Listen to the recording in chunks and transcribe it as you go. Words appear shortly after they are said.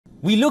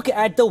We look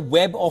at the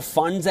web of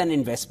funds and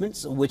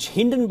investments which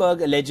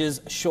Hindenburg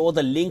alleges show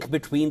the link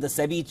between the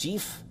SEBI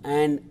chief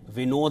and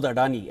Vinod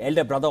Adani,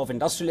 elder brother of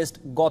industrialist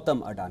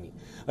Gautam Adani.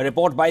 A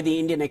report by the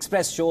Indian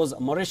Express shows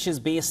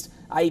Mauritius-based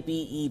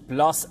IPE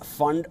Plus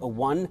Fund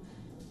 1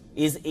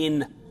 is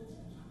in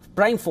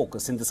prime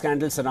focus in the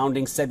scandal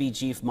surrounding SEBI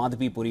chief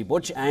Madhabi Puri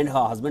Buch and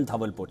her husband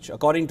Dhaval Buch.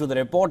 According to the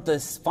report,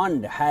 this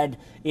fund had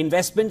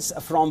investments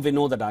from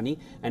Vinod Adani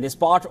and is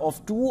part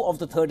of 2 of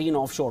the 13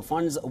 offshore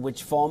funds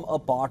which form a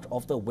part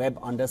of the web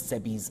under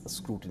SEBI's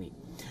scrutiny.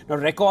 Now,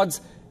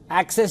 records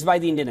accessed by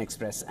the Indian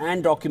Express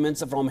and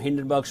documents from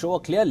Hindenburg show a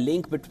clear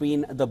link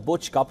between the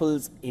Buch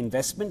couple's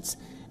investments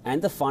and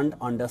the fund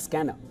under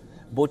scanner.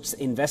 Buch's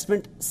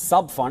investment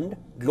sub-fund,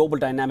 Global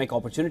Dynamic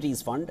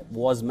Opportunities Fund,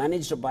 was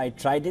managed by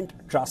Trident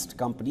Trust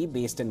Company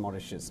based in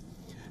Mauritius.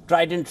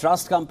 Trident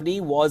Trust Company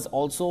was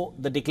also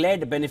the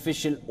declared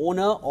beneficial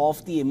owner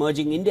of the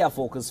Emerging India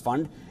Focus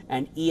Fund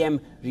and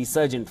EM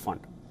Resurgent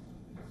Fund.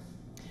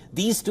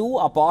 These two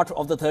are part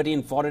of the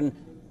 13 foreign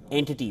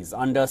entities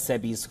under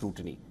SEBI's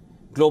scrutiny.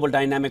 Global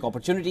Dynamic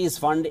Opportunities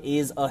Fund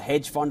is a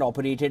hedge fund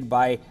operated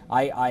by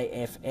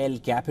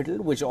IIFL Capital,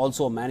 which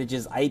also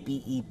manages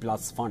IPE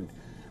Plus Fund.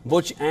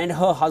 Buch and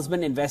her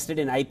husband invested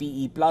in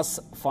IPE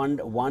Plus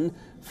Fund 1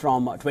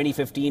 from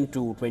 2015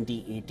 to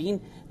 2018,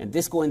 and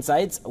this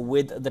coincides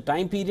with the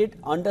time period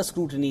under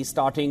scrutiny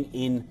starting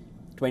in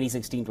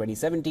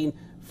 2016-2017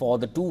 for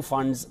the 2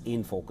 funds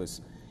in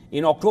focus.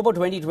 In October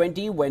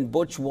 2020, when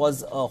Buch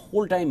was a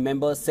whole-time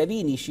member,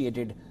 SEBI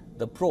initiated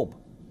the probe.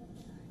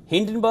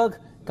 Hindenburg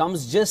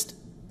claims just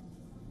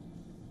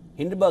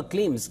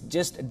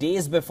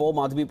days before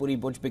Madhabi Puri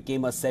Buch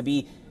became a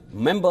SEBI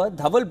member,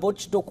 Dhaval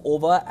Buch took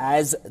over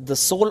as the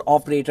sole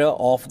operator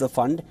of the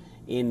fund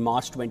in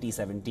March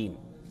 2017.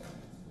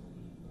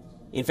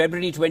 In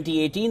February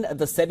 2018,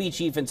 the SEBI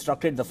chief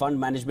instructed the fund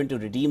management to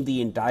redeem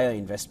the entire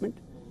investment.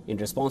 In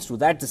response to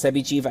that, the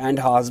SEBI chief and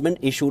her husband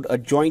issued a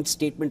joint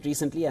statement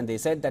recently, and they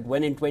said that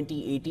when in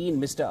 2018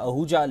 Mr.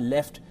 Ahuja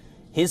left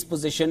his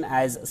position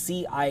as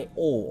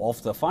CIO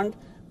of the fund,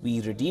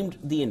 we redeemed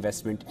the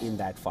investment in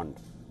that fund,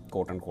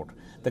 quote unquote.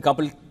 The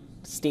couple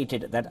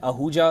stated that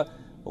Ahuja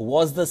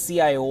was the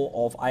CIO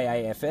of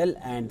IIFL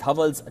and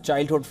Dhaval's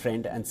childhood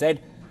friend, and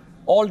said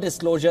all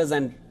disclosures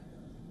and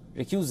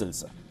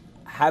recusals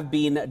have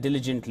been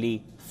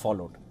diligently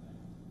followed,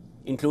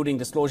 including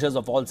disclosures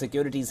of all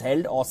securities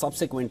held or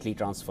subsequently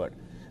transferred.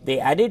 They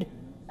added,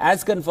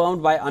 as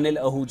confirmed by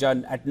Anil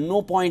Ahuja, at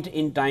no point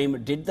in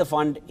time did the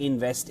fund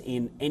invest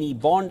in any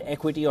bond,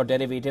 equity or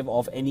derivative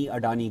of any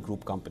Adani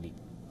Group company.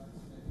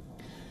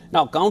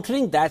 Now,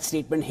 countering that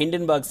statement,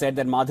 Hindenburg said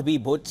that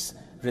Madhabi Buch's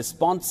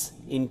response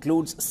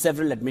includes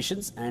several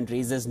admissions and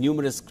raises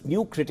numerous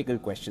new critical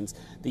questions.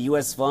 The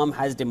US firm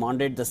has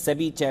demanded the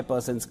SEBI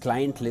chairperson's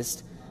client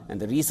list,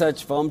 and the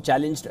research firm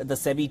challenged the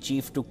SEBI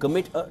chief to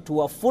commit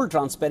to a full,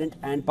 transparent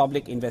and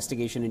public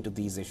investigation into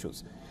these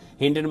issues.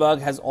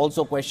 Hindenburg has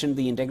also questioned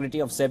the integrity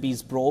of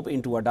SEBI's probe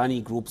into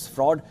Adani Group's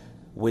fraud,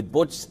 with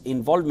Buch's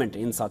involvement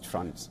in such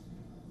fronts.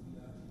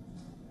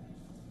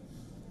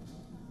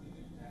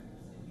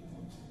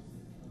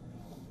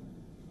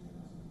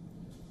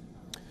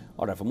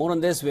 All right, for more on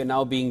this, we are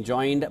now being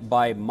joined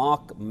by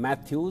Mark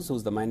Matthews,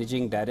 who's the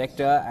managing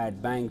director at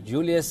Bank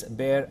Julius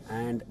Baer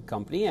and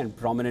Company and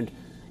prominent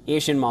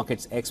Asian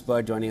markets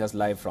expert, joining us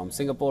live from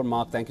Singapore.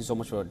 Mark, thank you so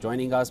much for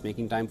joining us,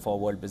 making time for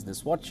World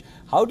Business Watch.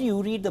 How do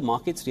you read the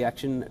market's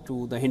reaction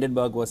to the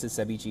Hindenburg versus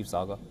SEBI chief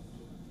saga?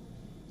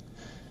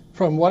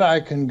 From what I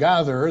can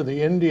gather, the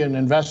Indian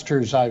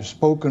investors I've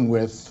spoken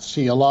with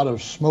see a lot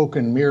of smoke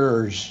and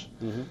mirrors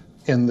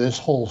in this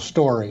whole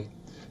story,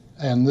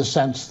 in the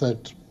sense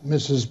that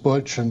Mrs.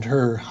 Buch and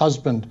her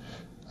husband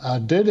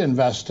did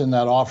invest in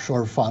that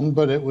offshore fund,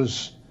 but it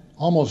was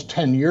almost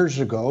 10 years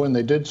ago, and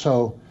they did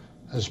so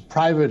as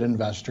private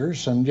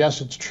investors. And yes,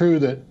 it's true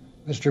that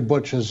Mr.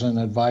 Buch is an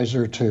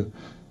advisor to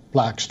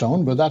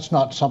Blackstone, but that's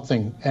not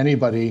something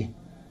anybody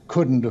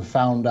couldn't have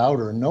found out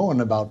or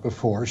known about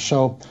before.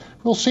 So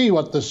we'll see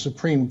what the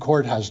Supreme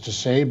Court has to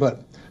say,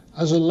 but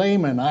as a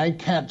layman, I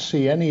can't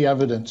see any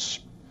evidence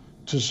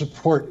to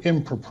support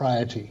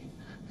impropriety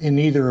in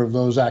either of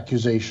those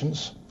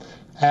accusations.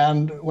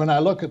 And when I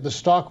look at the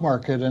stock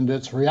market and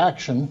its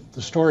reaction,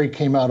 the story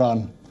came out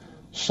on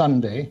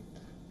Sunday.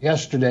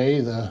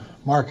 Yesterday, the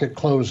market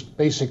closed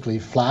basically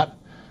flat.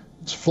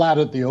 It's flat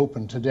at the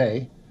open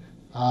today,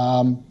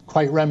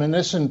 quite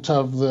reminiscent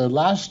of the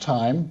last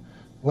time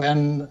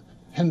when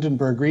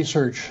Hindenburg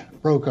Research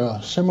broke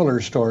a similar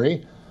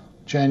story,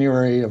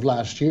 January of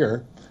last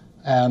year.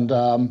 And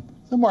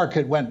the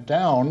market went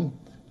down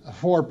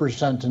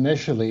 4%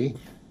 initially.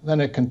 Then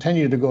it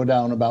continued to go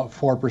down about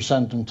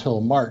 4%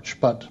 until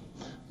March. But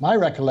my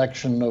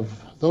recollection of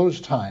those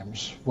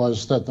times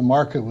was that the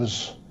market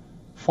was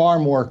far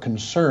more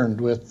concerned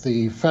with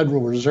the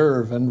Federal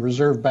Reserve and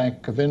Reserve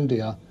Bank of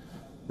India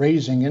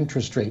raising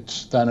interest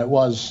rates than it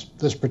was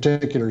this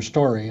particular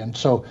story. And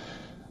so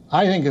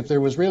I think if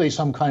there was really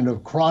some kind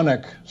of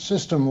chronic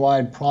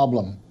system-wide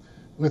problem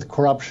with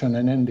corruption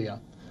in India,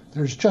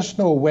 there's just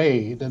no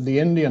way that the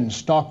Indian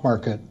stock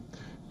market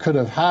could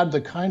have had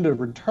the kind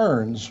of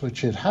returns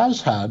which it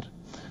has had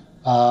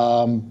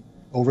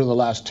over the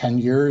last 10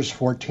 years,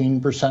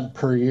 14%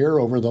 per year,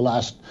 over the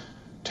last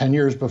 10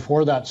 years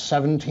before that,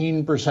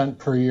 17%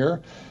 per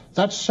year.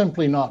 That's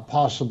simply not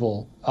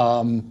possible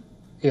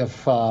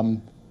if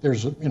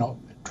there's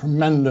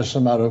tremendous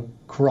amount of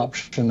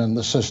corruption in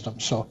the system.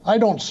 So I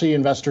don't see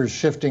investors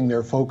shifting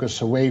their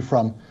focus away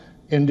from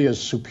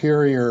India's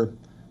superior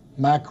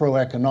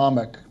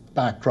macroeconomic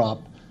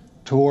backdrop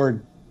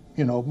toward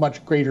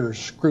much greater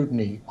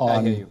scrutiny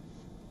on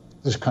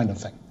this kind of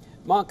thing.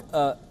 Mark,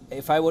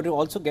 if I were to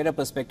also get a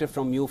perspective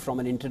from you from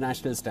an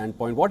international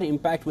standpoint, what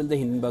impact will the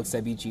Hindenburg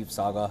SEBI Chief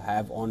Saga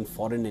have on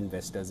foreign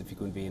investors, if you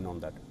could weigh in on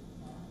that?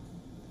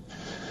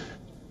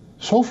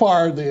 So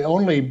far, the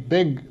only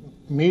big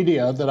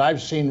media that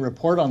I've seen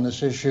report on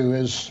this issue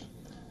is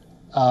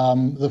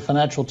the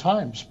Financial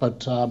Times.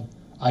 But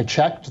I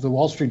checked, the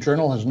Wall Street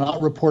Journal has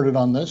not reported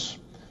on this,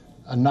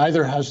 and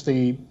neither has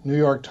the New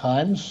York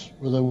Times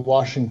or the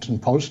Washington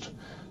Post.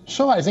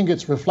 So I think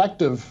it's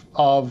reflective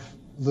of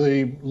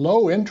the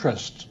low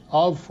interest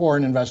of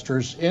foreign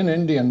investors in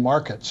Indian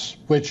markets,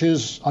 which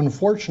is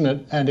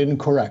unfortunate and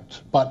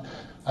incorrect. But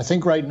I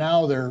think right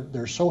now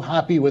they're so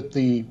happy with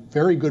the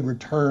very good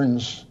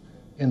returns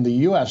in the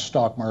US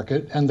stock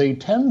market, and they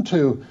tend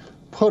to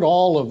put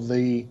all of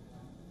the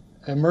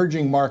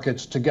emerging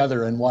markets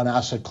together in one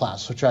asset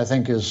class, which I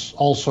think is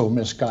also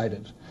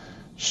misguided.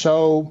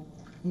 So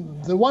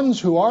the ones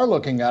who are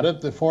looking at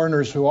it, the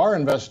foreigners who are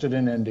invested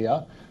in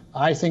India,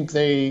 I think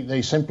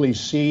they simply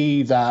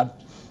see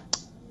that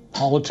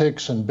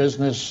politics and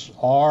business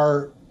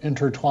are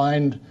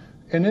intertwined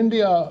in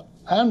India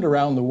and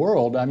around the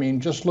world. I mean,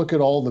 just look at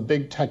all the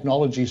big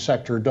technology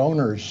sector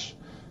donors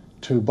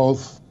to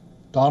both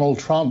Donald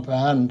Trump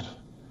and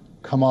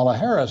Kamala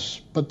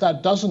Harris, but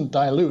that doesn't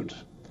dilute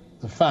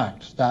the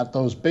fact that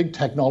those big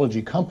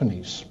technology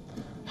companies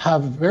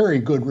have very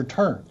good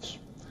returns.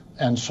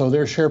 And so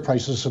their share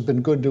prices have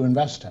been good to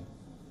invest in.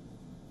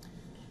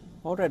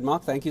 All right,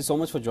 Mark, thank you so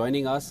much for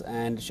joining us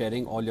and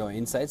sharing all your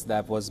insights.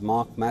 That was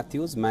Mark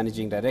Matthews,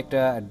 Managing Director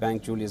at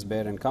Bank Julius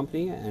Baer and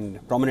Company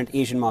and prominent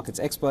Asian markets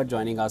expert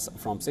joining us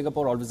from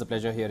Singapore. Always a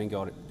pleasure hearing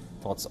your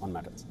thoughts on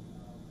matters.